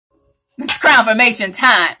It's crown formation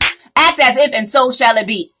time. Act as if and so shall it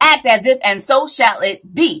be. Act as if and so shall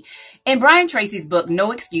it be. In Brian Tracy's book,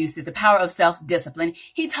 No Excuses, The Power of Self-Discipline,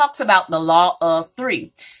 he talks about the law of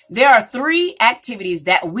three. There are three activities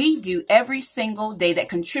that we do every single day that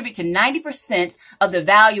contribute to 90% of the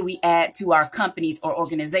value we add to our companies or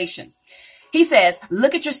organization. He says,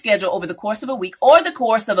 look at your schedule over the course of a week or the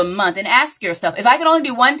course of a month and ask yourself, if I could only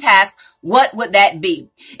do one task, what would that be?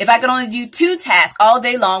 If I could only do 2 tasks all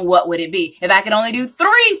day long, what would it be? If I could only do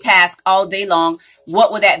 3 tasks all day long,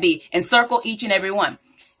 what would that be? And circle each and every one.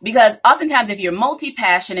 Because oftentimes if you're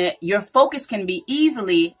multi-passionate, your focus can be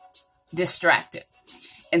easily distracted.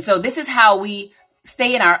 And so this is how we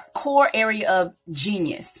stay in our core area of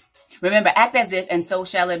genius. Remember, act as if and so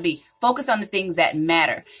shall it be. Focus on the things that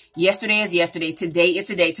matter. Yesterday is yesterday. Today is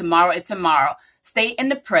today. Tomorrow is tomorrow. Stay in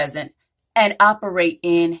the present and operate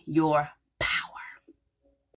in your power.